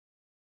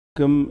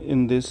Welcome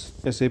in this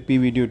SAP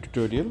video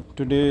tutorial.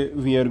 Today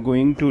we are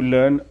going to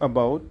learn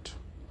about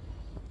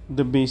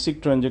the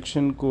basic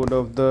transaction code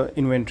of the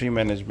inventory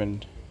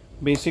management.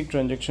 Basic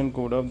transaction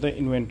code of the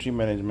inventory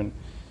management.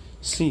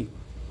 See,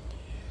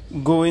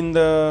 go in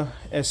the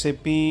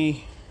SAP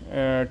T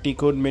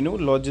code menu,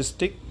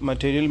 logistic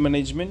material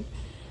management,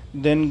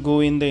 then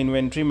go in the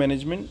inventory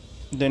management,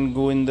 then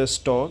go in the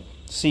stock.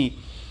 See,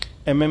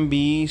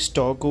 MMB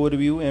stock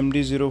overview,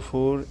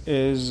 MD04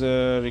 is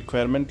a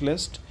requirement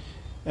list,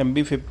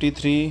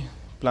 MB53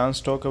 plant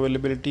stock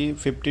availability,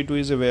 52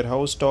 is a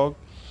warehouse stock,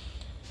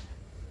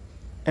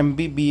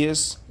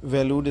 MBBS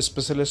valued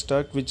special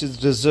stock which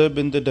is reserved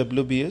in the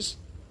WBS,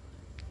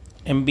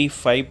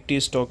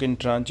 MB5T stock in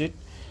transit,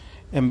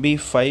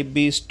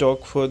 MB5B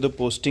stock for the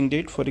posting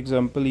date. For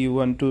example, you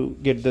want to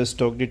get the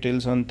stock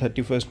details on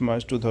 31st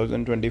March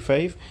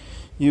 2025,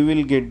 you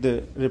will get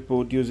the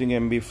report using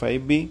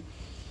MB5B.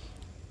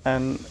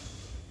 And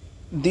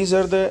these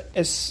are the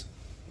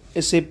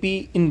SAP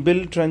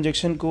inbuilt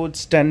transaction code,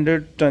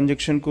 standard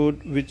transaction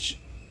code which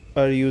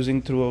are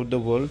using throughout the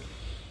world.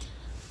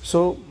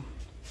 So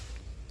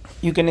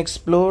you can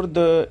explore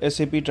the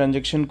SAP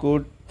transaction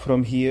code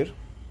from here.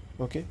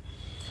 Okay,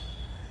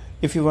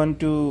 if you want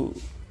to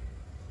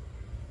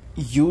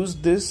use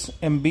this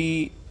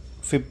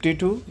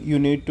MB52, you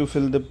need to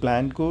fill the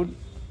plant code,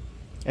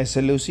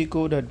 SLOC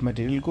code or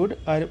material code,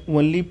 or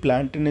only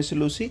plant and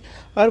SLOC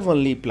or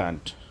only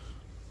plant.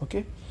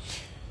 Okay,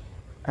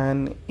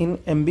 and in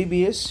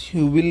MBBS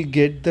you will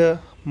get the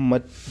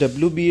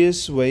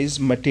WBS wise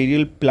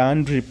material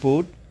plant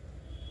report,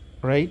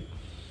 right?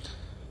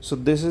 So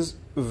this is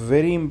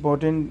very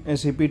important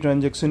SAP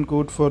transaction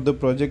code for the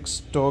project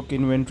stock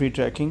inventory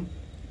tracking,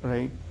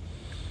 right?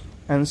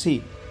 And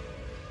see,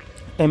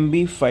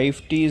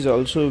 MB5T is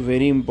also a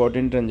very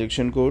important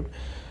transaction code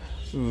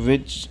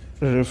which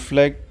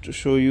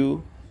show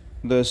you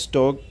the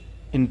stock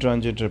in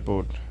transit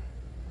report.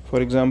 For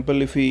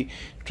example, if we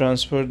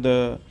transfer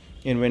the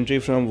inventory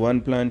from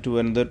one plant to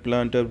another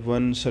plant or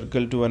one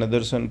circle to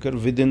another circle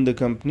within the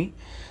company,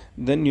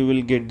 then you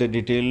will get the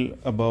detail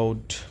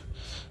about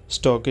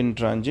stock in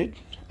transit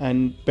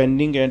and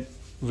pending at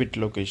which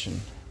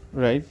location,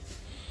 right,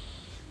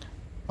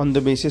 on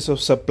the basis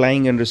of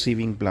supplying and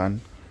receiving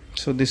plan.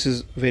 So this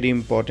is very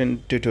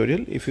important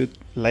tutorial. If you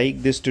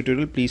like this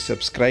tutorial, please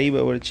subscribe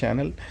our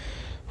channel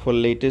for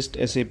latest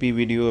SAP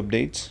video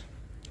updates.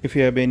 If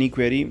you have any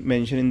query,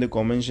 mention in the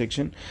comment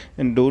section,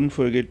 and don't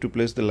forget to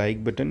press the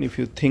like button if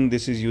you think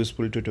this is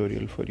useful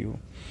tutorial for you.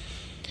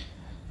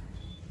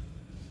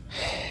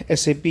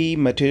 SAP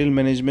material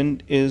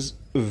management is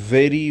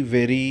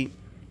very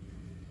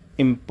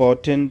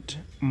important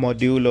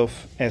module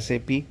of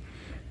SAP,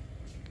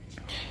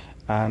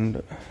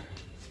 and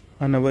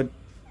on our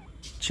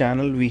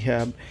channel we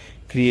have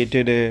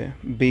created a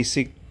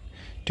basic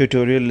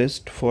tutorial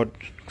list for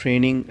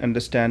training,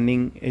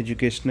 understanding,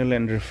 educational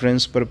and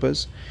reference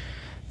purpose.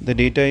 The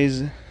data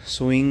is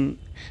showing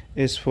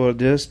is for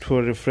just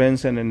for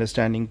reference and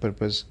understanding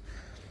purpose.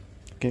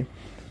 Okay,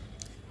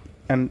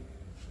 and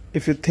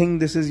if you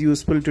think this is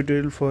useful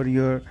tutorial for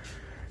your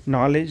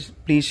knowledge,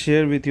 please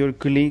share with your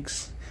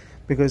colleagues,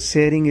 because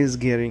sharing is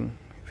caring.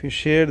 If you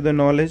share the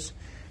knowledge,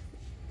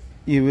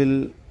 you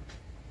will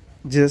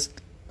just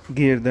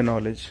gear the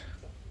knowledge.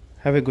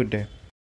 Have a good day.